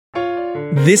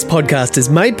This podcast is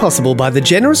made possible by the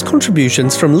generous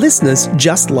contributions from listeners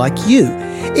just like you.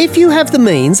 If you have the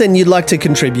means and you'd like to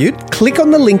contribute, click on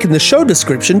the link in the show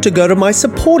description to go to my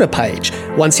supporter page.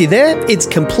 Once you're there, it's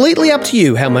completely up to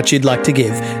you how much you'd like to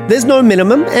give. There's no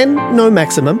minimum and no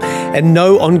maximum and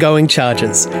no ongoing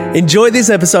charges. Enjoy this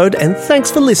episode and thanks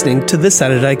for listening to the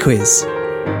Saturday Quiz.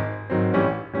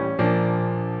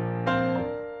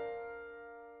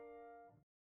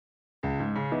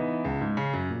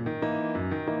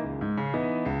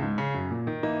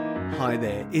 Hi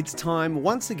there, it's time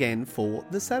once again for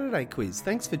the Saturday Quiz.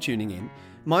 Thanks for tuning in.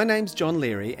 My name's John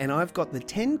Leary and I've got the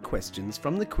 10 questions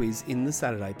from the quiz in the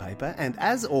Saturday paper, and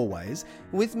as always,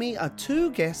 with me are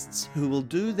two guests who will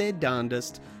do their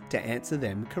darndest to answer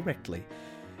them correctly.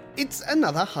 It's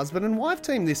another husband and wife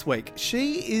team this week.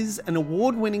 She is an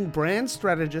award-winning brand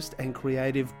strategist and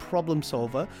creative problem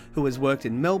solver who has worked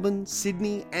in Melbourne,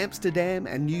 Sydney, Amsterdam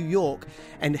and New York.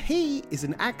 And he is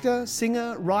an actor,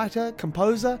 singer, writer,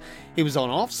 composer. He was on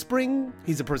Offspring.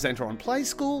 He's a presenter on Play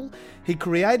School. He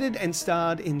created and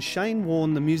starred in Shane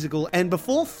Warne the musical. And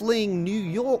before fleeing New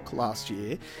York last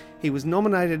year, he was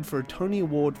nominated for a Tony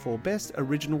Award for Best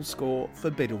Original Score for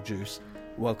Beetlejuice.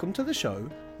 Welcome to the show,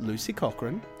 Lucy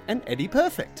Cochran and Eddie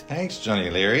Perfect. Thanks, Johnny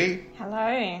Leary.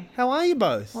 Hello. How are you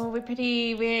both? Well,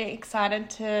 we're excited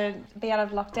to be out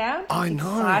of lockdown. I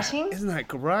know. Exciting. Isn't that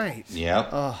great? Yep.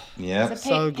 Oh, yep. It's a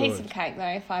so piece good. of cake,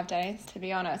 though, 5 days, to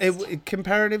be honest.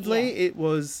 Comparatively, it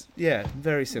was,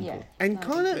 very simple. Yeah, and no,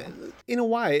 kind of, in a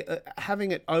way,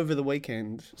 having it over the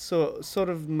weekend sort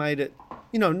of made it,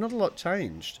 not a lot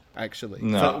changed, actually.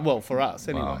 No. For us,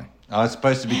 anyway. Well, I was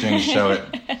supposed to be doing a show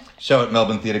at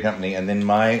Melbourne Theatre Company, and then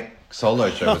my solo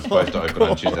show was supposed to open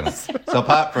on Tuesday night. So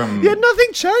apart from... Yeah,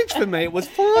 nothing changed for me. It was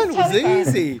fine. It was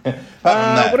easy.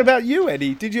 What about you,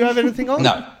 Eddie? Did you have anything on?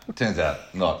 No, turns out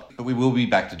not. But we will be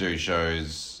back to do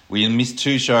shows. We missed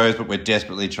 2 shows, but we're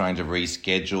desperately trying to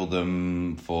reschedule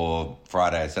them for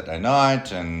Friday, Saturday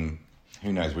night, and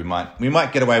who knows, we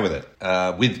might get away with it.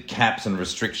 With caps and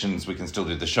restrictions, we can still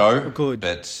do the show. Good.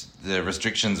 But the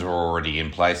restrictions are already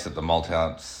in place at the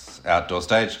Malthouse outdoor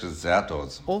stage because it's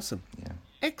outdoors. Awesome. Yeah.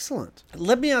 Excellent.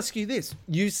 Let me ask you this.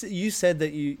 You said that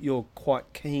you're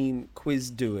quite keen quiz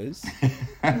doers.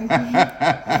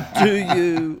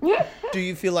 Do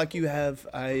you feel like you have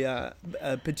a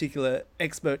particular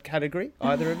expert category,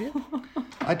 either of you?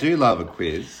 I do love a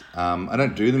quiz. I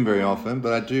don't do them very often,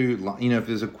 but I do, if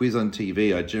there's a quiz on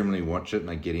TV, I generally watch it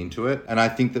and I get into it. And I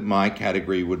think that my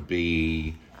category would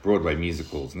be Broadway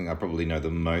musicals. I think I probably know the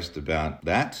most about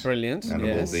that. Brilliant. And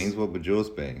of all things, what would yours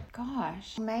be?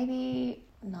 Gosh, maybe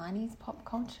 90s pop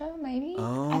culture, maybe?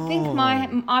 Oh. I think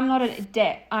I'm not an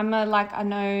adept. I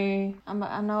know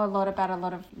a lot about a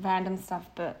lot of random stuff,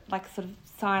 but like sort of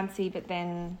sciencey, but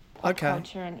then pop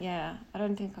culture, and I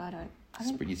don't think I don't.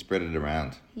 You spread it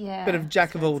around. Yeah. Bit of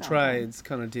jack of all trades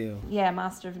kind of deal. Yeah,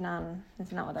 master of none.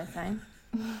 Isn't that what they say?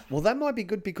 Well, that might be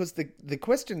good because the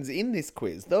questions in this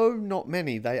quiz, though not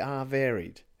many, they are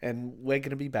varied. And we're going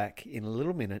to be back in a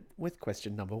little minute with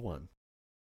question number 1.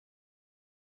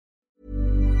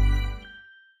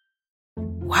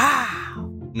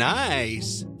 Wow.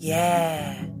 Nice.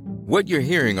 Yeah. What you're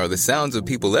hearing are the sounds of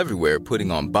people everywhere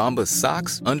putting on Bombas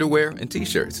socks, underwear, and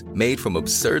T-shirts made from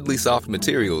absurdly soft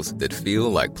materials that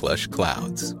feel like plush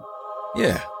clouds.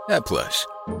 Yeah, that plush.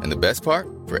 And the best part?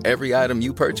 For every item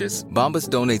you purchase, Bombas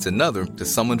donates another to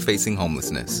someone facing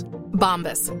homelessness.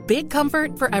 Bombas. Big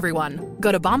comfort for everyone.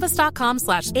 Go to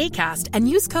bombas.com/ACAST and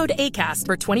use code ACAST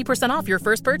for 20% off your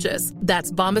first purchase.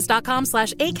 That's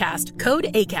bombas.com/ACAST. Code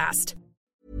ACAST.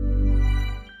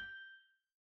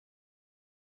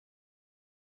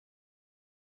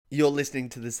 You're listening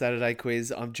to the Saturday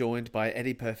Quiz. I'm joined by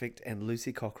Eddie Perfect and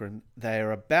Lucy Cochran. They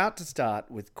are about to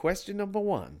start with question number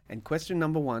 1. And question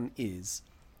number 1 is,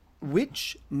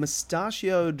 which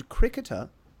mustachioed cricketer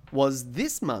was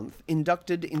this month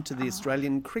inducted into the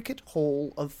Australian Cricket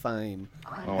Hall of Fame?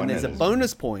 And there's a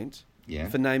bonus point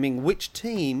for naming which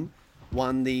team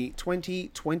won the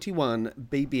 2021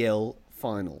 BBL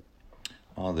final.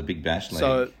 Oh, the Big Bash League.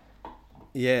 So,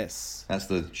 yes. That's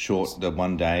the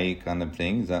one day kind of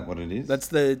thing. Is that what it is? That's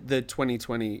the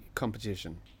 2020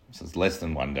 competition. So it's less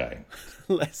than one day.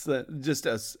 Less than, just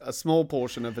a small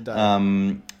portion of a day.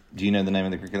 Do you know the name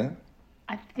of the cricketer?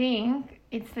 I think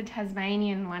it's the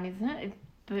Tasmanian one, isn't it?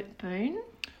 It's Boone?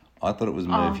 I thought it was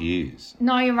Merv Hughes.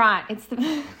 No, you're right. It's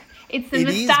the It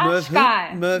is moustache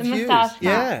guy. Merv the Hughes. moustache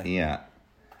Yeah. guy. Yeah.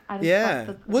 I just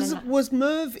Yeah. lost the- Was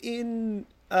Merv in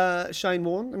Shane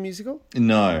Warne, a musical?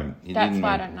 No, he That's didn't.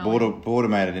 why I don't know Border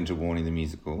made it into Warnie the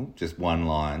musical, just one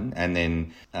line, and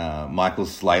then Michael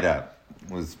Slater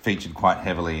was featured quite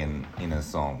heavily in a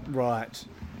song. Right.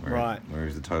 Where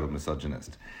he's a total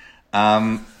misogynist.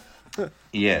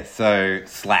 Yeah, so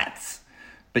slats.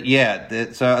 But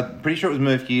yeah, so I'm pretty sure it was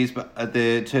Merv Hughes, but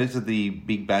in terms of the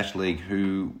Big Bash League,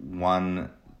 who won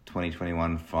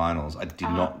 2021 finals, I did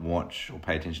not watch or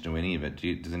pay attention to any of it.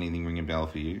 Does anything ring a bell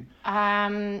for you?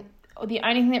 The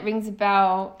only thing that rings a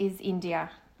bell is India.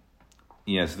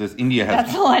 Yeah, so there's India has...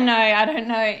 That's all I know. I don't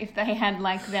know if they had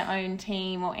like their own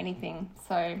team or anything.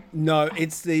 So no,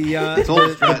 it's the it's all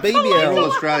the BBL. They're all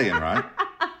Australian, right?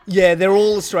 Yeah, they're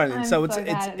all Australian. I'm So so bad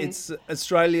at it's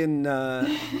Australian,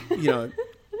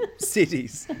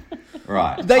 cities.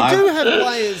 Right. They do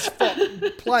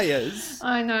have players.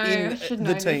 I know. in I should the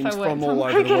know this. teams I work from all for over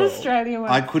the Cricket world. Australia.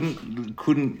 I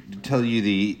couldn't tell you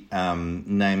the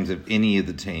names of any of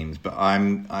the teams, but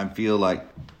I feel like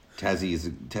Tassie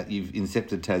you've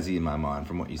incepted Tassie in my mind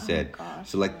from what you said. gosh.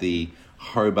 So like the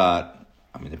Hobart,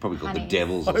 I mean they're probably called the Honeys.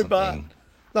 Devils or Hobart. something.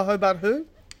 The Hobart who?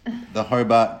 The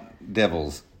Hobart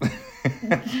Devils.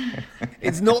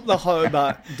 It's not the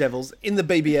Hobart Devils. In the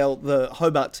BBL, the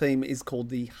Hobart team is called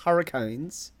the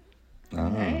Hurricanes.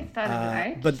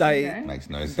 Okay, But they Makes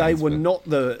no sense. they were but- not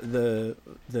the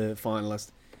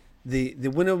finalist. The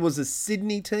winner was a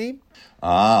Sydney team.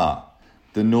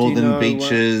 The Northern know,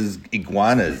 Beaches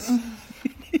Iguanas.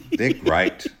 They're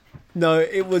great. No,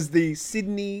 it was the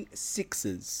Sydney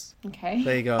Sixers. Okay.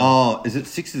 There you go. Oh, is it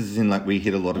sixes as in like we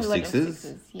hit a lot of A lot of sixes?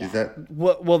 sixes, yeah. Is that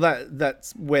Well,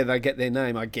 that's where they get their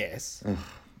name, I guess.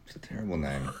 it's a terrible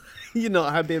name? You're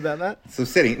not happy about that? So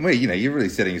you're really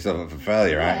setting yourself up for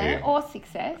failure, aren't Yeah, you? or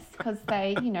success, because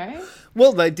they,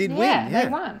 Well, they did Yeah, win. they Yeah,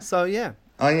 won. So yeah.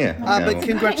 Oh yeah. Okay, But well,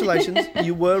 congratulations,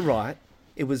 you were right.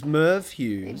 It was Merv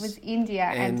Hughes. it was India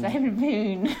and And- David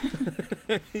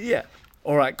Boone. Yeah.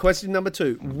 All right, question number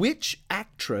 2. Which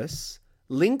actress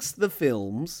links the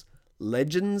films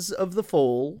Legends of the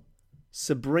Fall,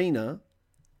 Sabrina,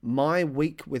 My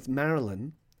Week with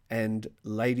Marilyn, and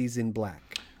Ladies in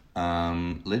Black?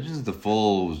 Legends of the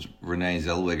Fall was Renee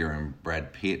Zellweger and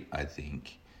Brad Pitt, I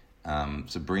think.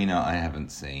 Sabrina, I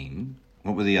haven't seen.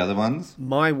 What were the other ones?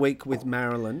 My Week with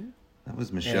Marilyn, That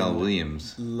was Michelle And-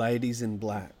 Williams. Ladies in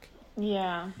Black.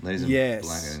 Yeah. Ladies in Yes.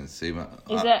 Black, I didn't see.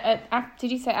 Is it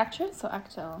did you say actress or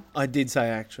actor? I did say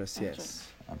actress, yes. Actress.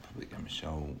 I'd probably go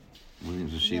Michelle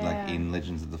Williams. Was she Yeah. like in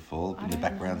Legends of the Fall in the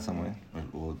background somewhere,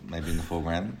 or maybe in the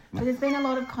foreground? But there's been a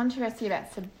lot of controversy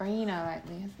about Sabrina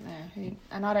lately, hasn't there?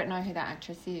 And I don't know who that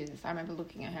actress is. I remember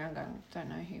looking at her and going, don't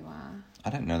know who you are. I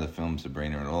don't know the film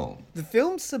Sabrina at all. The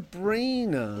film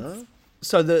Sabrina...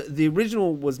 So the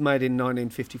original was made in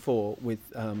 1954 with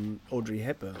Audrey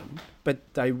Hepburn,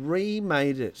 but they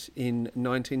remade it in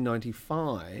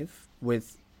 1995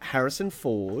 with Harrison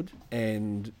Ford,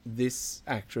 and this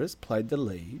actress played the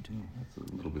lead. That's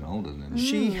a little bit older than.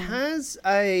 She has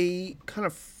a kind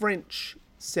of French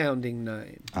sounding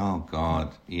name. Oh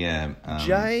God, yeah.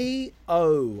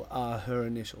 J-O are her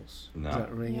initials. No. Is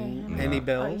that ringing Yeah, any No.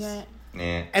 bells? Oh, yeah.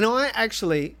 Yeah. And I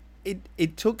actually,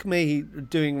 it took me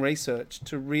doing research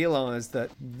to realise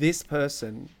that this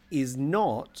person is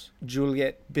not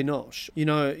Juliette Binoche. You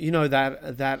know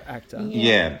that actor.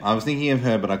 Yeah, I was thinking of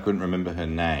her, but I couldn't remember her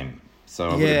name, so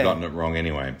I would Yeah. have gotten it wrong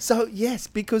anyway. So yes,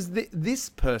 because this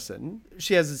person,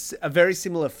 she has a very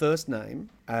similar first name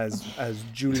as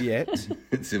Juliette.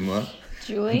 It's similar.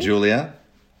 Julie?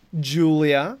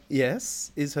 Julia,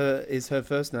 yes, is her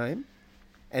first name,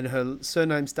 and her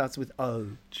surname starts with O.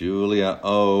 Julia.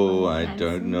 Oh, I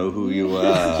don't know who you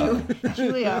are.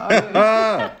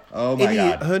 Julia. Oh my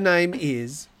God. Her name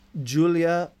is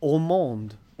Julia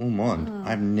Ormond. Ormond.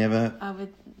 I've never. I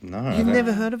would. No. You've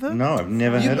never heard of her? No, I've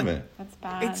never heard of it. That's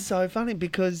bad. It's so funny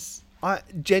because I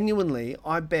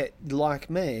bet, like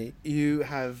me, you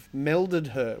have melded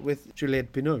her with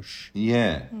Juliette Binoche.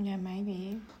 Yeah, Yeah,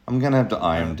 maybe. I'm gonna have to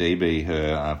IMDb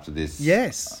her after this.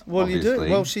 Yes, well you obviously.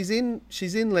 do. Well, she's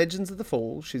in Legends of the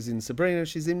Fall. She's in Sabrina.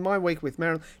 She's in My Week with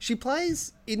Marilyn. She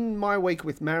plays in My Week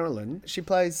with Marilyn. She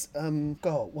plays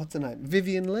God, what's her name?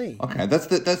 Vivian Lee. Okay, that's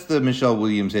the Michelle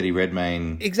Williams, Eddie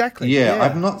Redmayne. Exactly. Yeah,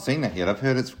 I've not seen that yet. I've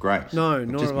heard it's great. No, I've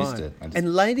nor just have missed I. it. I just-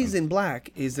 And Ladies in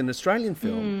Black is an Australian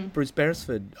film. Bruce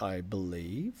Beresford, I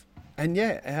believe. And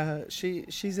yeah,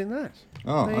 she's in that.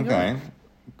 Oh, There you okay.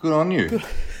 Good on you.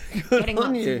 Getting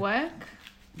on lots you. of work.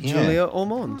 Yeah. Julia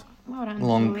Ormond. Well done,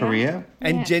 Long Julia. career.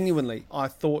 And Yes. genuinely, I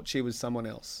thought she was someone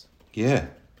else. Yeah.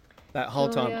 That whole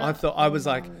time. Julia I was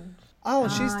like, oh,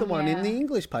 she's the one in yeah. the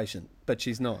English Patient. But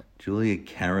she's not. Julia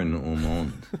Karen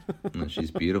Ormond. No,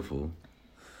 she's beautiful.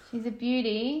 She's a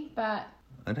beauty, but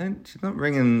She's not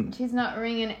ringing she's not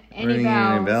ringing any any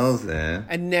bells. bells there.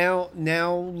 And now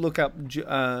look up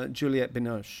Juliette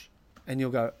Binoche and you'll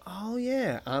go, oh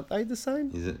yeah, aren't they the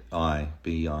same? Is it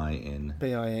I-B-I-N?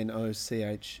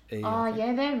 Binoche. Oh,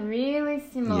 yeah, they're really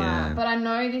similar. Yeah. But I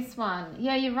know this one.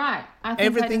 Yeah, you're right. I think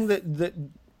Everything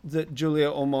that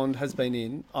Juliette Ormond has been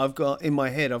in, I've got in my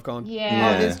head. I've gone,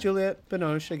 Yeah. oh, there's Juliette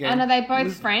Binoche again. And are they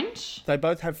both French? They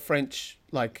both have French,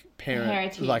 like, parent.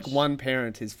 Heritage. Like, one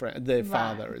parent is French. Their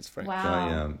father is French.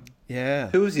 Wow. Yeah.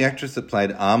 Who was the actress that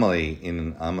played Amelie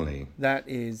in Amelie? That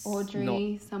is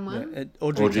Audrey someone? Yeah,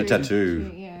 Audrey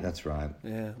Tattoo. Yeah. That's right.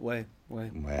 Yeah, way.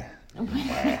 Where?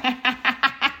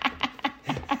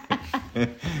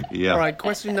 Yeah. All right,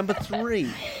 question number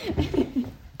 3.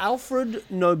 Alfred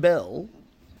Nobel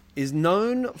is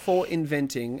known for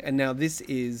inventing, and now this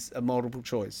is a multiple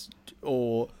choice,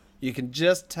 or you can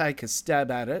just take a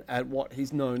stab at it, at what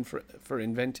he's known for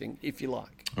inventing, if you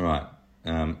like. All right.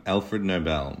 Alfred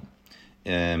Nobel.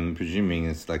 Presuming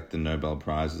it's like the Nobel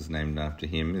Prize is named after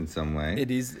him in some way. It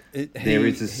is. There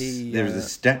is a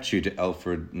statue to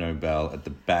Alfred Nobel at the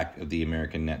back of the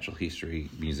American Natural History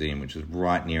Museum, which is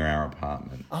right near our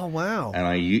apartment. Oh, wow.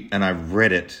 And I've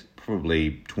read it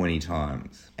probably 20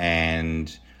 times,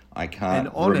 and I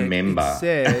can't remember. It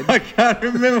said... I can't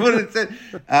remember what it said.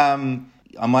 I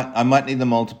might need the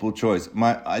multiple choice.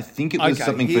 I think it was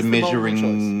something for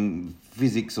measuring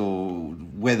physics or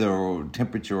weather or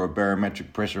temperature or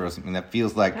barometric pressure or something. That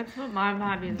feels like That's what my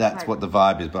vibe is. that's what the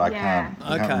vibe is, but I can't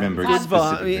remember it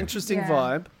specifically. Interesting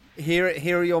vibe.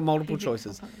 Here are your multiple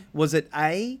choices. Was it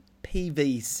A,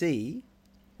 PVC?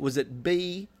 Was it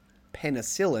B,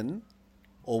 penicillin?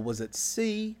 Or was it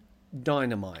C,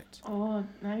 dynamite? Oh,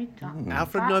 maybe dynamite.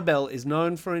 Alfred Nobel is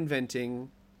known for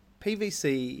inventing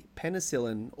PVC,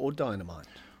 penicillin, or dynamite.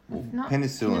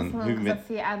 Penicillin. Who That's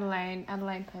the Adelaide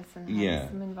person had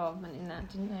some involvement in that,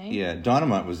 didn't they? Yeah,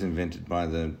 dynamite was invented by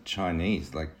the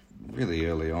Chinese, like really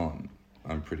early on,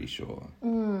 I'm pretty sure.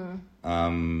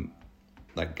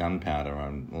 Like gunpowder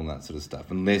and all that sort of stuff.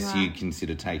 Unless you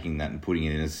consider taking that and putting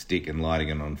it in a stick and lighting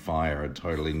it on fire, a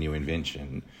totally new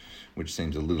invention, which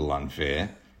seems a little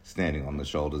unfair, standing on the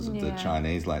shoulders of the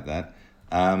Chinese like that.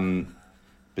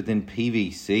 But then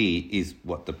PVC is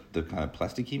what, the kind of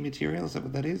plasticky material? Is that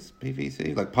what that is?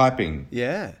 PVC? Like piping?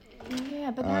 Yeah.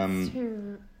 Yeah, but that's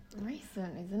too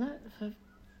recent, isn't it?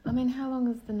 How long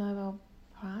has the Nobel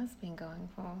Prize been going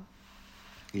for?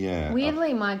 Yeah.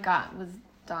 Weirdly, my gut was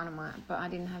dynamite, but I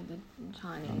didn't have the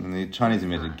Chinese. And the Chinese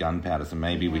invented gunpowder, so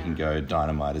maybe we can go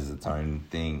dynamite as its own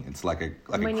thing. It's like a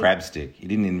crab stick. He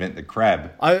didn't invent the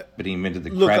crab, but he invented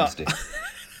the crab stick.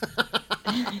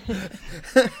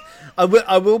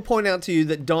 I will point out to you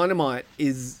that dynamite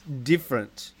is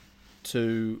different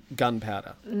to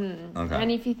gunpowder. Okay.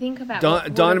 And if you think about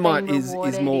dynamite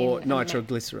is more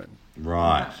nitroglycerin.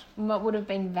 Right. What would have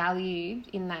been valued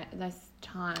in those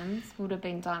times would have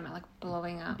been dynamite, like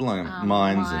blowing up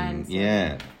mines and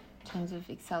in terms of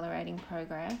accelerating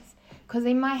progress. Because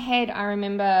in my head, I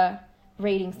remember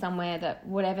reading somewhere that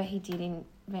whatever he did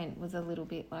invent was a little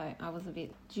bit like, I was a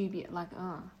bit dubious, like,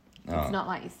 it's not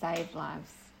like you saved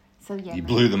lives. So yeah, you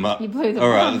blew them up. You blew them up. All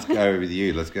right, let's go with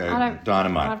you. Let's go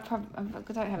dynamite. I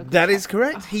don't have a That is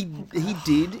correct. He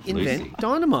did invent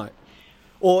dynamite.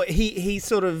 Or he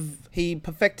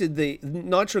perfected the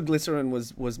nitroglycerin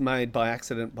was made by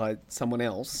accident by someone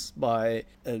else, by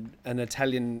an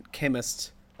Italian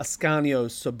chemist, Ascanio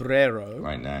Sobrero.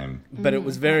 Great name. But it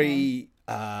was very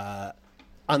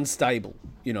unstable,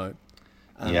 and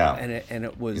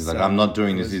it was. He's like, I'm not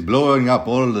doing this. He's blowing up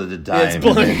all of the time. Yeah, it's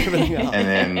blowing everything up.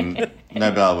 And then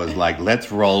Nobel was like,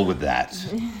 let's roll with that.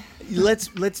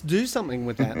 Let's do something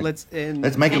with that. Let's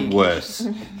make it worse.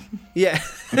 Yeah,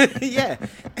 yeah,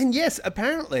 and yes,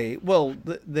 apparently, well,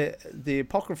 the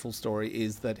apocryphal story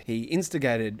is that he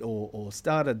instigated or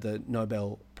started the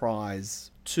Nobel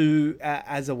Prize to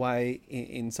as a way,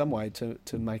 in some way,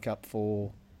 to make up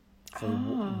for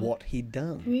what he'd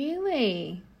done.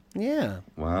 Really? Yeah.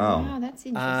 Wow. That's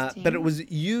interesting. But it was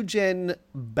Eugen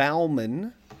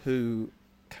Baumann who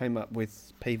came up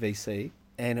with PVC.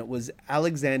 And it was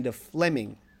Alexander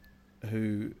Fleming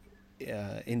who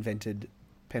invented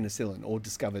penicillin or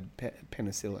discovered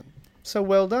penicillin. So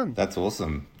well done. That's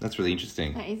awesome. That's really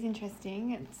interesting. That is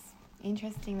interesting. It's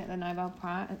interesting that the Nobel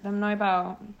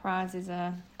Prize is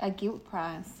a guilt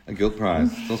prize. A guilt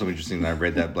prize. It's also interesting that I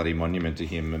read that bloody monument to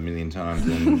him 1,000,000 times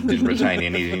and didn't retain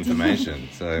any information.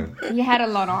 So you had a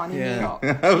lot on in New York.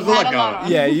 It was a lot going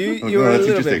on. Yeah, you were a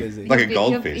little bit busy. Like a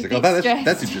goldfish. Like,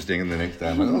 that's interesting. And the next day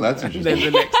I'm like, oh, that's interesting.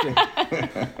 Then the next day.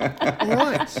 All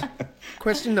right.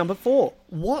 Question number 4.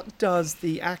 What does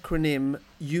the acronym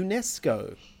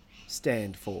UNESCO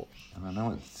stand for? And I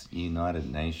know it's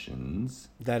United Nations.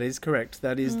 That is correct.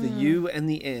 That is the U and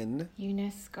the N.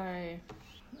 UNESCO.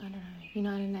 I don't know,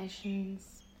 United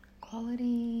Nations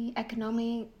quality,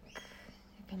 economic.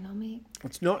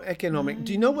 It's not economic.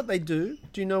 Do you know what they do?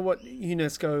 Do you know what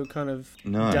UNESCO kind of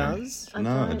does? I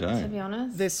don't. To be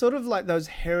honest. They're sort of like those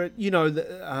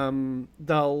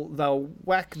they'll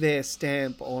whack their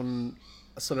stamp on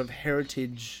a sort of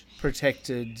heritage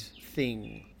protected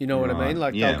thing. You know what I mean?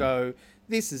 Like they'll go,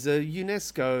 this is a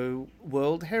UNESCO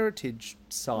World Heritage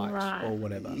Site or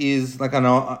whatever.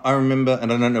 I remember,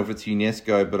 and I don't know if it's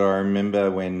UNESCO, but I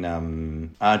remember when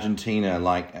Argentina,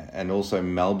 and also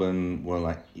Melbourne were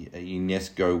like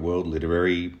UNESCO World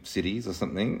Literary Cities or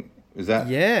something. Is that?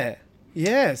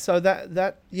 Yeah. So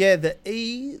the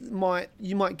E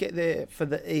you might get there for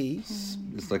the E.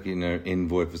 It's like,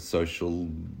 envoy for social.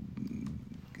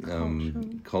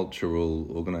 Cultural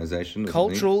organisation.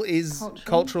 Cultural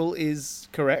is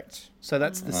correct. So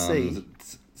that's the C.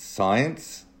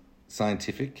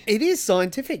 Scientific. It is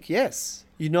scientific. Yes.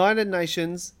 United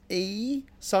Nations E,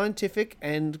 scientific,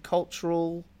 and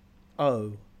cultural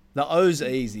O. The O's are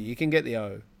easy. You can get the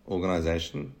O.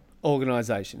 Organisation.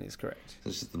 Organisation is correct.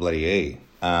 It's just the bloody E.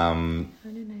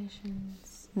 United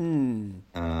Nations.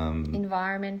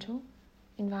 Environmental.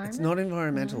 Environment. It's not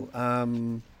environmental.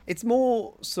 It's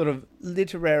more sort of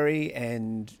literary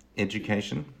and...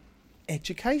 Educational.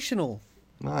 Educational,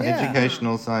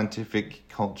 scientific,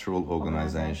 cultural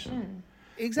organisation.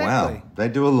 Exactly. Wow, they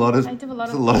do a lot of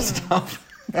stuff.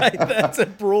 That's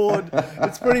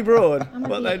it's pretty broad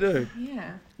what they do.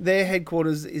 Yeah. Their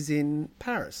headquarters is in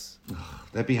Paris.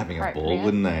 They'd be having a ball,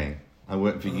 wouldn't they? I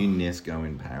work for UNESCO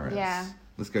in Paris. Yeah.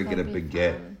 Let's go get a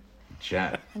baguette. Fun.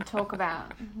 Chat. And talk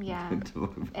about,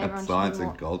 science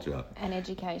and culture. And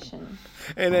education.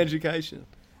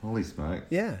 Holy smoke.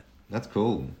 Yeah. That's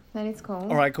cool. That is cool.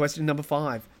 All right, question number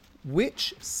 5.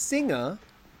 Which singer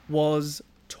was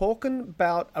talking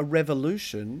about a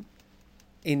revolution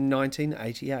in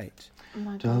 1988? Oh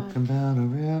my God. Talking about a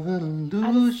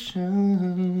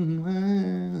revolution,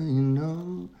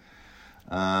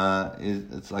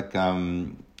 it's like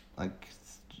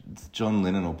it's John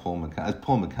Lennon or Paul McCartney. It's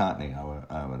Paul McCartney,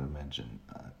 I would imagine.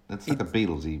 It's like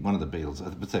one of the Beatles. I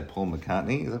would say Paul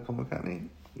McCartney. Is that Paul McCartney? No.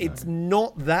 It's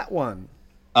not that one.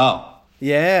 Oh.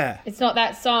 Yeah. It's not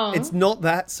that song. It's not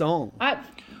that song. You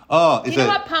know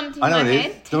what pumped in my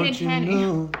head? Don't you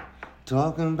know?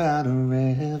 Talking about a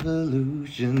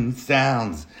revolution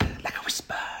sounds like a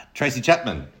whisper. Tracy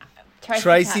Chapman.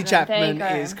 Tracy Chapman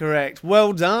is correct.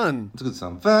 Well done. It's a good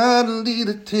song. Finally,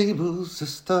 the tables are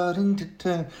starting to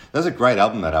turn. That's a great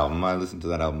album, that album. I listened to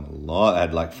that album a lot. It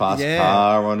had like Fast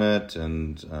Car on it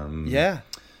and...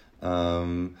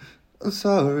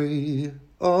 sorry,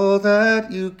 all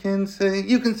that you can say,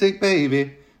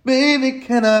 baby. Baby,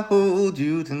 can I hold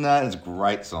you tonight? It's a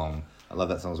great song. I love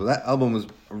that song. So that album was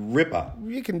a ripper.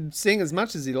 You can sing as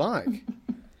much as you like.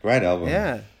 Great album.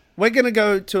 Yeah. We're going to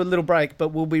go to a little break, but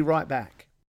we'll be right back.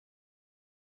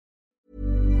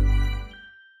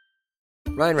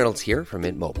 Ryan Reynolds here from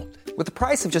Mint Mobile. With the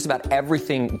price of just about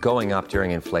everything going up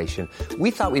during inflation,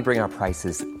 we thought we'd bring our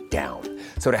prices down.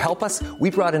 So to help us, we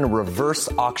brought in a reverse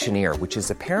auctioneer, which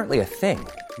is apparently a thing.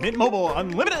 Mint Mobile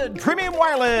Unlimited Premium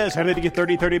Wireless. How to get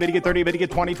 30, 30, bit to get 30, bit to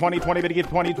get 20, 20, 20, bit to get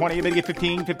 20, 20, bit to get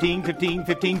 15, 15, 15,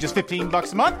 15, just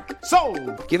 $15 a month?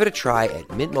 Sold! Give it a try at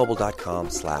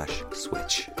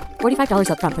mintmobile.com/switch. $45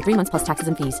 up front for 3 months plus taxes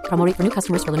and fees. Promo rate for new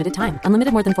customers for limited time.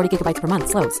 Unlimited more than 40 gigabytes per month.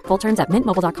 Slows full terms at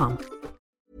mintmobile.com.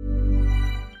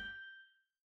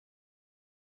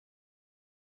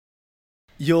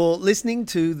 You're listening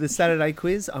to the Saturday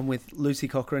Quiz. I'm with Lucy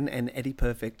Cochran and Eddie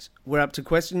Perfect. We're up to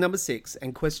question number 6.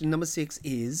 And question number 6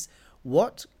 is,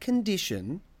 what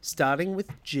condition, starting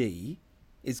with G,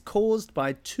 is caused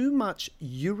by too much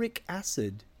uric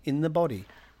acid in the body?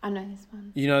 I know this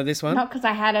one. You know this one? Not because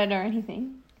I had it or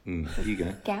anything. Here you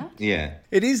go. Gout? Yeah.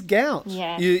 It is gout.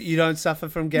 Yeah. You don't suffer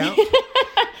from gout?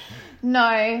 No,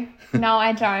 I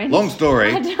don't. Long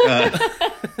story.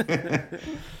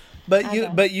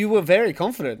 But you were very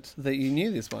confident that you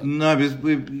knew this one. No, because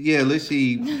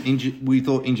Lucy we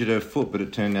thought injured her foot, but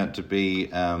it turned out to be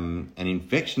an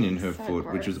infection in her foot,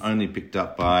 gross. which was only picked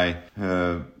up by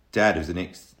her dad, who's an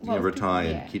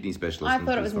retired kidney specialist. I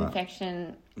thought it was an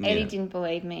infection. Eddie Yeah. didn't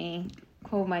believe me.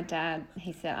 Called my dad.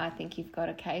 He said, I think you've got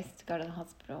a case to go to the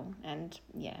hospital. And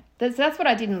that's what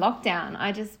I did in lockdown.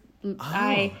 I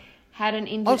had an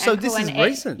injured ankle. So this is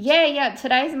recent? Yeah.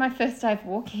 Today's my first day of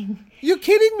walking. You're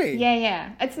kidding me?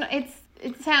 Yeah. It's not.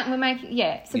 It's how we're making.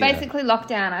 Yeah. So basically,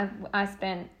 lockdown. I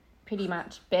spent pretty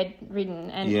much bedridden,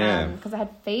 and because I had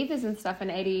fevers and stuff, and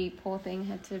Eddie, poor thing,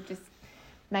 had to just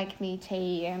make me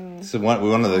tea. And So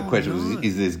one of the questions was,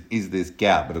 is this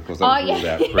gout? But of course, that was ruled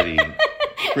out pretty.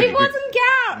 It wasn't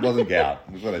gout. It wasn't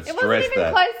gout. We've got to It stress wasn't even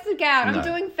that. close to gout. No. I'm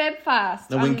doing Feb fast.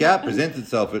 No, when gout presents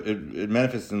itself, it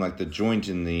manifests in like the joint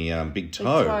in the big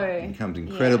toe. It becomes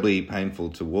incredibly painful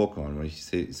to walk on. When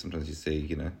sometimes you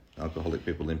see, alcoholic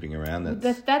people limping around.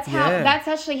 That's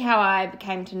actually how I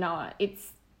came to know it.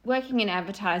 It's working in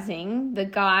advertising. The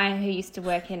guy who used to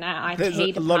work in our IT There's a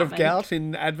department, lot of gout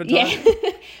in advertising.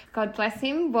 Yeah. God bless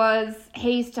him,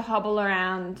 he used to hobble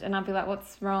around and I'd be like,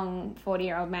 what's wrong,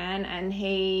 40-year-old man? And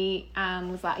he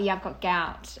was like, yeah, I've got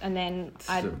gout. And then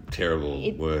a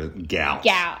terrible word, gout.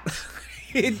 Gout.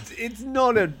 It's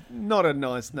not a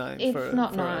nice name. It's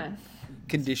not nice.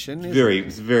 Condition.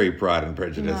 It's very Pride and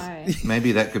Prejudice. No.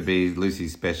 Maybe that could be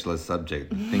Lucy's specialist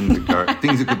subject. Things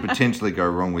that could potentially go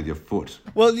wrong with your foot.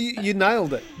 Well, you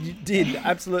nailed it. You did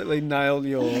absolutely nail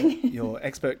your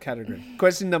expert category.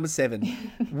 Question number 7.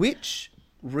 Which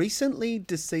recently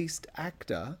deceased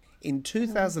actor in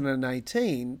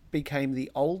 2018 became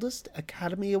the oldest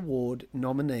Academy Award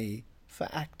nominee for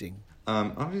acting?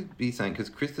 I would be saying, because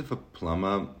Christopher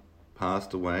Plummer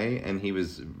passed away, and he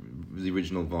was the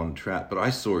original Von Trapp, but I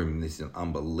saw him in this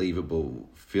unbelievable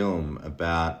film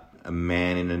about a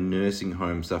man in a nursing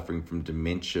home suffering from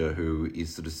dementia who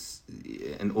is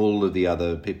and all of the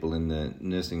other people in the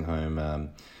nursing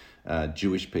home,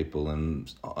 Jewish people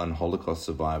and Holocaust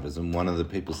survivors, and one of the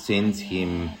people sends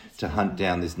him to hunt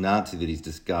down this Nazi that he's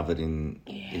discovered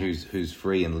who's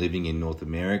free and living in North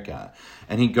America.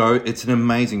 And it's an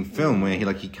amazing film where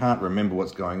he can't remember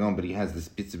what's going on, but he has this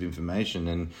bits of information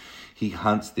and he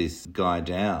hunts this guy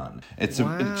down. It's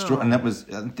and that was,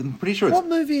 I'm pretty sure What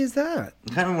movie is that?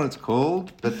 I can't remember what it's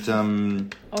called, but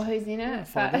Or who's in it?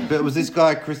 but it was this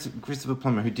guy Christopher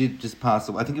Plummer who did just pass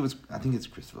away. I think it's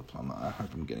Christopher Plummer. I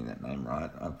hope I'm getting that name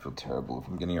right. I feel terrible if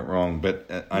I'm getting it wrong,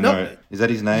 but I know. Is that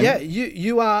his name? Yeah,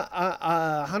 you are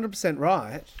 100%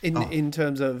 right in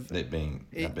terms of it being.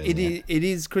 It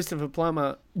is Christopher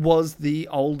Plummer was the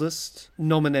oldest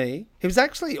nominee. He was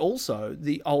actually also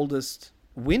the oldest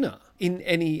winner in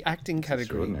any acting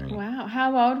category. Wow,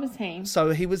 how old was he? So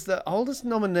he was the oldest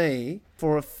nominee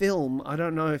for a film, I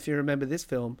don't know if you remember this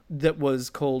film, that was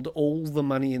called All the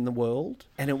Money in the World.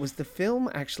 And it was the film,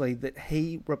 actually, that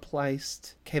he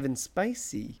replaced Kevin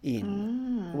Spacey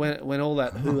in. When all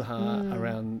that hoo-ha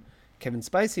around Kevin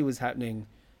Spacey was happening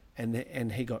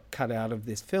and he got cut out of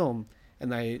this film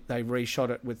and they reshot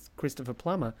it with Christopher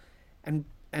Plummer.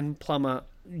 And Plummer,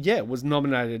 was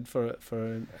nominated for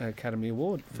an Academy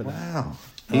Award for that. Wow.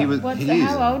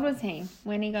 How old was he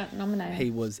when he got nominated? He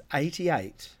was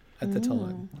 88 at the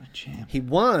time. What a champ. He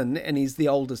won, and he's the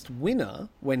oldest winner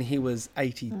when he was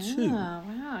 82. Oh,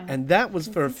 wow. And that was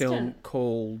for a film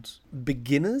called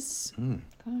Beginners.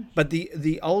 But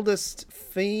the oldest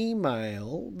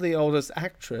female, the oldest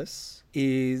actress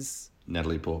is...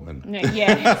 Natalie Portman.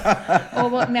 Yeah. Or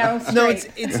what, Meryl Streep? No, it's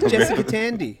Jessica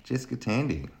Tandy. Jessica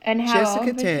Tandy. And how Jessica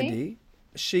old was Tandy,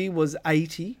 she was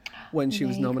 80 when she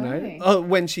was There you nominated. go. Oh,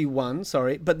 when she won,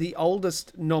 sorry. But the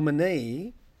oldest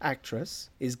nominee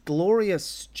actress is Gloria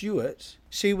Stewart.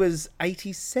 She was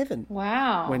 87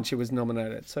 Wow. when she was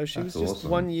nominated. So she That's was just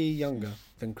awesome. 1 year younger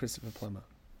than Christopher Plummer.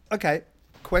 Okay,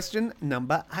 question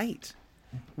number 8.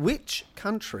 Which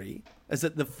country is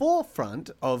at the forefront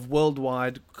of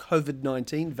worldwide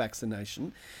COVID-19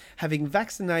 vaccination, having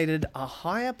vaccinated a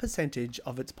higher percentage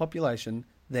of its population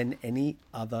than any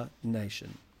other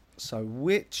nation? So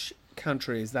which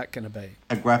country is that going to be?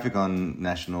 A graphic on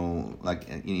international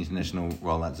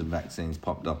rollouts of vaccines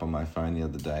popped up on my phone the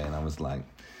other day, and I was like,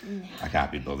 I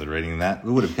can't be bothered reading that. It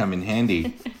would have come in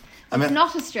handy. It's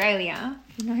not Australia.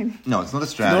 No, it's not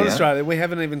Australia. Not Australia. We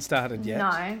haven't even started yet.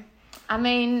 No. I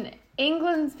mean,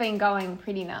 England's been going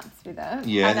pretty nuts with it.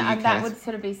 Yeah, the and UK that would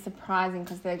sort of be surprising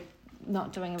because they're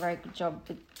not doing a very good job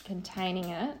with containing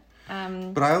it.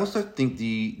 But I also think the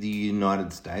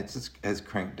United States has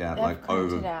cranked out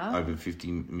over 50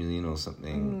 million or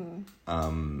something.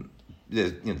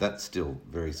 That's still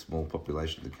a very small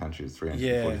population of the country. It's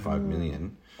 345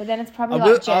 million. But then it's probably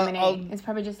like Germany. It's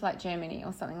probably just like Germany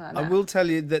or something like that. I will tell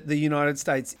you that the United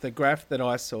States, the graph that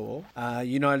I saw,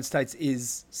 United States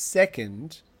is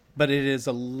second, but it is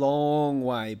a long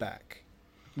way back.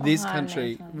 This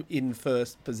country in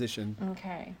first position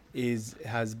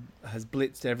has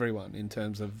blitzed everyone in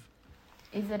terms of...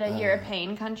 Is it a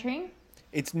European country?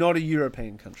 It's not a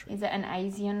European country. Is it an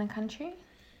Asian country?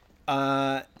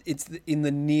 It's in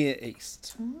the Near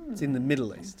East. It's in the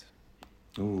Middle East.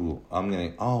 Ooh,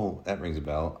 that rings a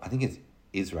bell. I think it's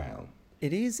Israel.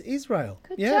 It is Israel.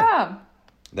 Good job.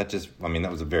 That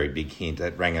was a very big hint.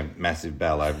 That rang a massive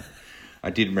bell. I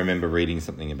did remember reading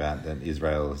something about that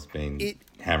Israel has been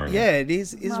hammering. Yeah, it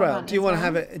is Israel. Well, do you want to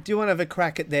have a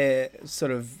crack at their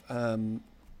sort of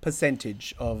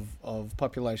percentage of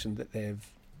population that they've...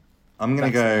 I'm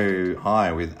going to go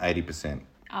high with 80%.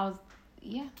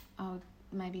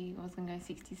 Maybe I was going to go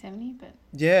 60, 70, but...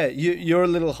 Yeah, you're a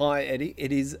little high, Eddie.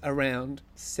 It is around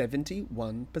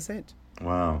 71%.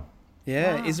 Wow.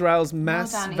 Yeah, Wow. Israel's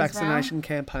mass Well done, vaccination Israel.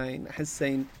 campaign has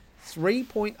seen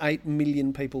 3.8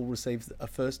 million people receive a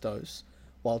first dose,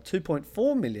 while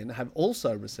 2.4 million have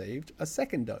also received a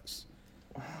second dose.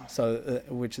 Wow. So,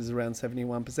 which is around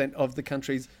 71% of the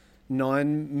country's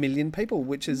 9 million people,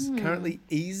 which is currently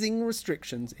easing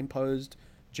restrictions imposed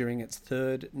during its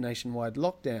third nationwide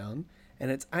lockdown, and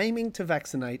it's aiming to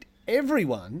vaccinate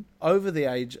everyone over the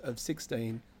age of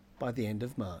 16 by the end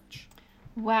of March.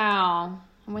 Wow.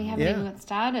 And we haven't even got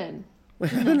started. We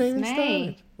haven't even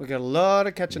started. We've got a lot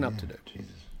of catching up to do. Jesus.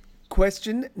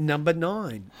 Question number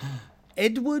 9.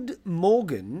 Edward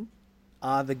Morgan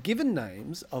are the given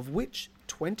names of which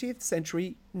 20th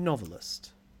century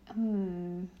novelist?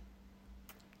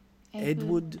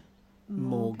 Edward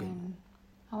Morgan.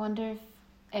 I wonder if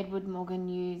Edward Morgan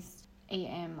used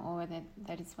EM or whether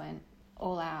they just went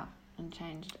all out and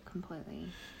changed it completely.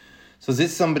 So is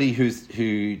this somebody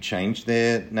who changed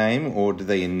their name, or did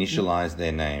they initialise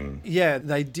their name? Yeah,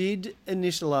 they did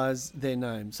initialise their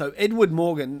name. So Edward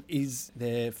Morgan is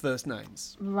their first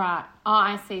names. Right. Oh,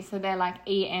 I see. So they're like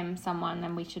EM someone,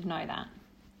 and we should know that.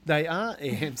 They are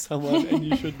EM someone, and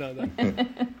you should know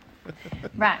that.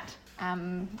 Right.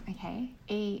 Okay.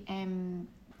 EM.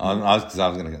 I was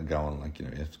going to go on like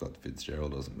F. Scott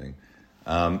Fitzgerald or something.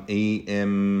 EM.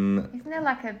 Isn't there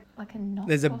like a novel?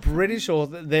 There's a British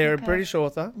author. They're a British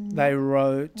author. They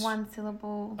wrote one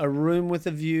syllable. A Room with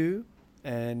a View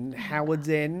and Howard's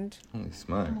End. Holy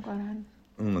smoke.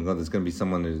 Oh my God, there's going to be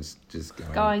someone who's just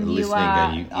going you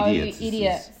listening, are, you idiots. You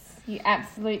idiots. You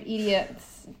absolute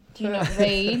idiots. Do not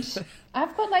read.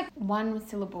 I've got like one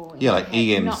syllable. Yeah, like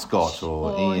EM Notch Scott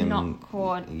or EM. Knock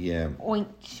or yeah.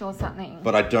 oinch or something.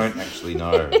 But I don't actually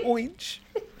know. Oinch.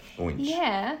 Oinch.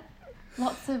 Yeah.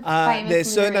 Lots of famous their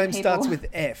surname people. starts with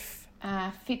F.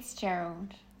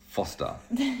 Fitzgerald. Foster.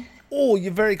 Oh,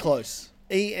 you're very close.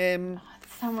 EM.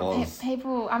 People are just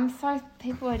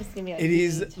going to be like... It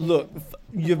is, look,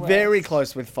 you're very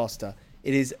close with Foster.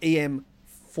 It is EM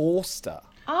Forster.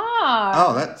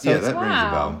 Oh, that rings a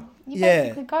bell. You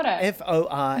basically got it.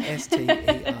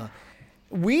 Forster.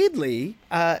 Weirdly,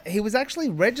 he was actually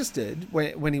registered,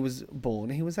 when he was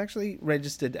born, he was actually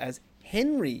registered as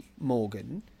Henry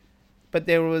Morgan, but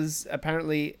there was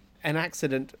apparently an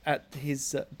accident at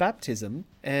his baptism,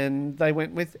 and they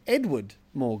went with Edward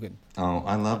Morgan. Oh,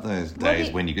 I love those days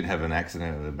when you could have an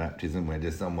accident at a baptism where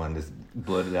just someone just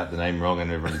blurted out the name wrong and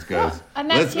everyone just goes,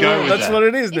 let's go with That's that. what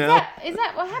it is now. Is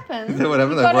that what happened? Is that what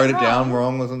happened? They wrote it down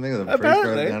wrong or something? The priest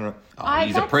wrote it down wrong? Oh,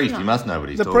 he's a priest. He must know what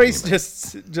he's talking about. The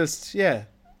priest just yeah.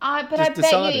 But I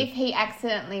bet you if he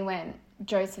accidentally went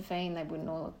Josephine, they wouldn't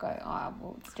all go,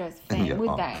 well, it's Josephine,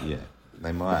 would they? Yeah,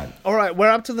 they might. All right, we're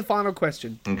up to the final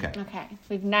question. Okay.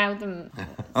 We've nailed them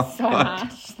so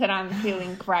much that I'm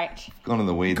feeling great. Gone in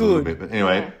the weeds a little bit, but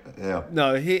anyway. Yeah.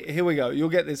 No, here we go. You'll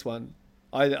get this one.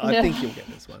 I think you'll get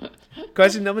this one.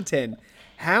 Question number 10.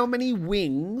 How many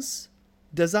wings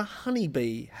does a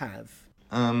honeybee have?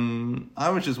 I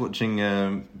was just watching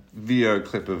a video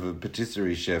clip of a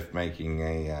patisserie chef making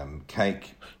a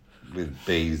cake with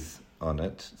bees on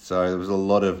it. So there was a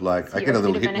lot of I get a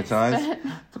little hypnotised.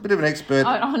 It's a bit of an expert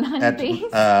on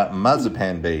honeybees? at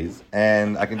marzipan bees,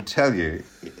 and I can tell you,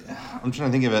 I'm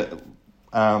trying to think of it.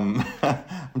 I'm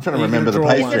trying to remember the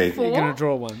pastry. You're going to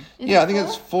draw one. I think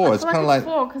it's 4. It's kind of like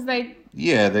 4 because they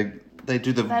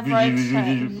do the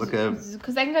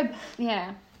because they can go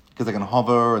because they can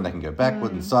hover and they can go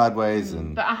backward and sideways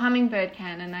but a hummingbird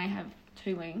can, and they have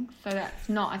 2 wings, so that's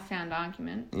not a sound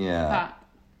argument. Yeah, but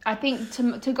I think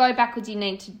to go backwards you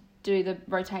need to do the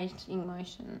rotating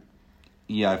motion.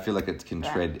 Yeah, I feel like it can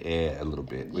tread air a little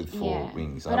bit with 4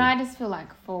 wings. But I just feel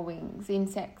like 4 wings.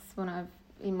 Insects,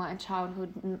 in my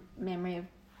childhood memory of,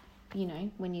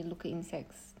 when you look at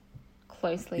insects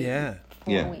closely, 4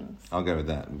 wings. I'll go with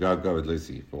that. I'll go with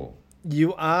Lucy, 4.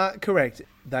 You are correct.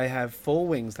 They have 4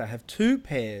 wings. They have 2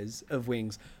 pairs of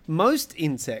wings. Most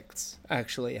insects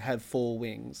actually have 4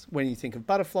 wings. When you think of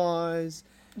butterflies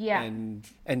and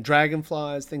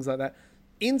dragonflies, things like that.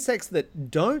 Insects that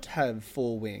don't have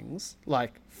 4 wings,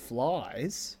 like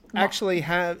flies, actually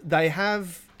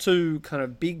have 2 kind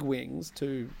of big wings,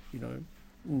 2,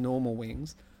 normal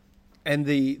wings. And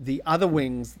the other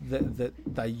wings that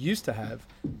they used to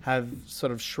have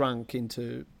sort of shrunk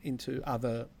into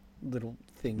other little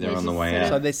things. They're on the way out.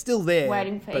 So they're still there,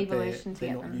 waiting for they're evolution to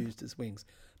get not them. used as wings.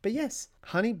 But yes,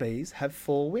 honeybees have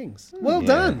 4 wings. Well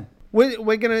done.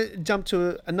 We're going to jump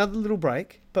to another little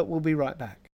break, but we'll be right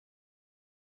back.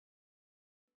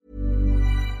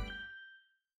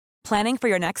 Planning for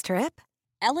your next trip?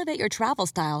 Elevate your travel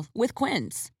style with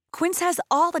Quince. Quince has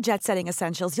all the jet-setting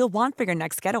essentials you'll want for your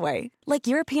next getaway, like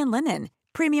European linen,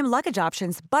 premium luggage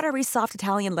options, buttery soft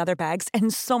Italian leather bags,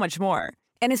 and so much more.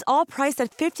 And is all priced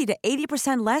at 50 to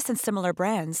 80% less than similar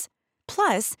brands.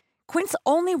 Plus, Quince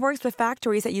only works with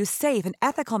factories that use safe and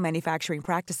ethical manufacturing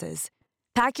practices.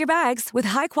 Pack your bags with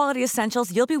high-quality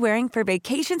essentials you'll be wearing for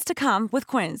vacations to come with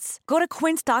Quince. Go to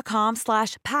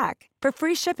quince.com/pack for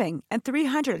free shipping and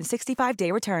 365-day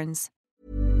returns.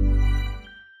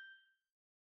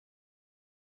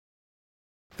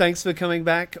 Thanks for coming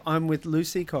back. I'm with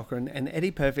Lucy Cochran and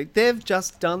Eddie Perfect. They've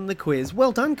just done the quiz.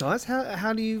 Well done, guys.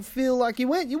 How do you feel like you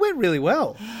went? You went really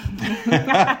well. Generous.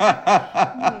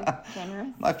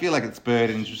 I feel like it spurred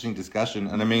an interesting discussion.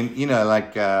 And I mean,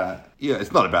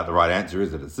 it's not about the right answer,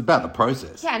 is it? It's about the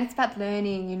process. Yeah, and it's about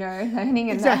learning,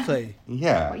 learning and Exactly.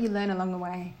 Yeah. what you learn along the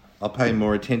way. I'll pay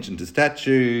more attention to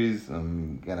statues.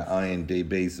 I'm going to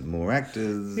IMDb some more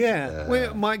actors. Yeah. We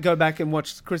might go back and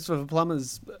watch Christopher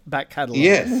Plummer's back catalogue.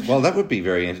 Yes. Well, that would be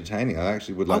very entertaining. I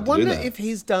actually would like to do that. I wonder if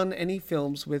he's done any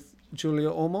films with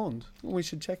Julia Ormond. We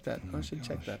should check that. I should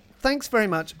check that. Thanks very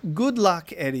much. Good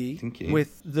luck, Eddie, Thank you.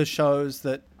 with the shows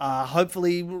that are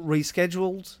hopefully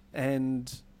rescheduled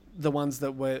and the ones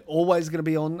that we're always going to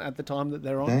be on at the time that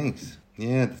they're on. Thanks.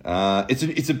 Yeah,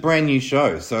 it's a brand new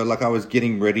show. So I was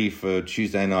getting ready for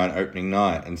Tuesday night opening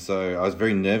night, and so I was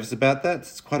very nervous about that.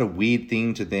 It's quite a weird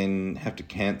thing to then have to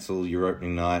cancel your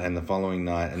opening night and the following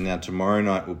night, and now tomorrow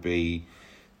night will be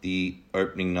the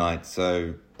opening night.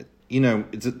 So there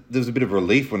was a bit of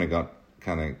relief when it got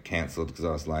kind of cancelled because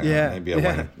I was like, maybe I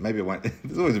won't.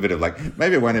 There's always a bit of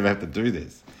maybe I won't ever have to do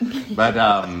this, but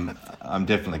I'm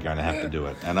definitely going to have to do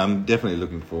it, and I'm definitely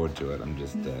looking forward to it. I'm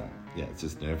just it's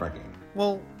just nerve-wracking.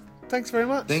 Well, thanks very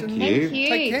much. Thank you. Thank you.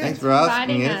 Take care. Thanks for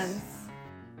asking inviting us.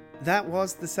 That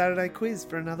was the Saturday quiz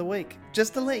for another week.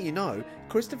 Just to let you know,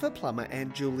 Christopher Plummer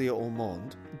and Julia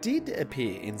Ormond did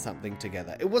appear in something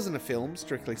together. It wasn't a film,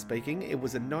 strictly speaking. It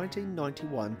was a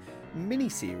 1991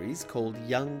 miniseries called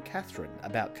Young Catherine,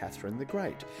 about Catherine the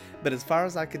Great. But as far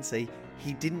as I can see,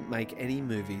 he didn't make any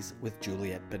movies with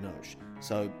Juliette Binoche.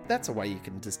 So that's a way you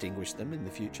can distinguish them in the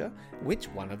future, which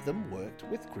one of them worked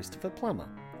with Christopher Plummer.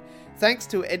 Thanks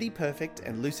to Eddie Perfect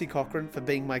and Lucy Cochran for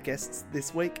being my guests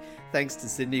this week. Thanks to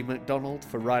Cindy McDonald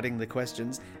for writing the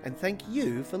questions. And thank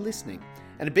you for listening.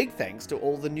 And a big thanks to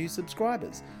all the new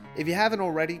subscribers. If you haven't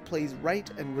already, please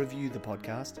rate and review the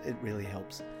podcast. It really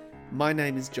helps. My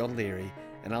name is John Leary,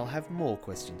 and I'll have more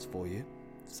questions for you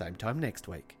same time next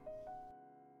week.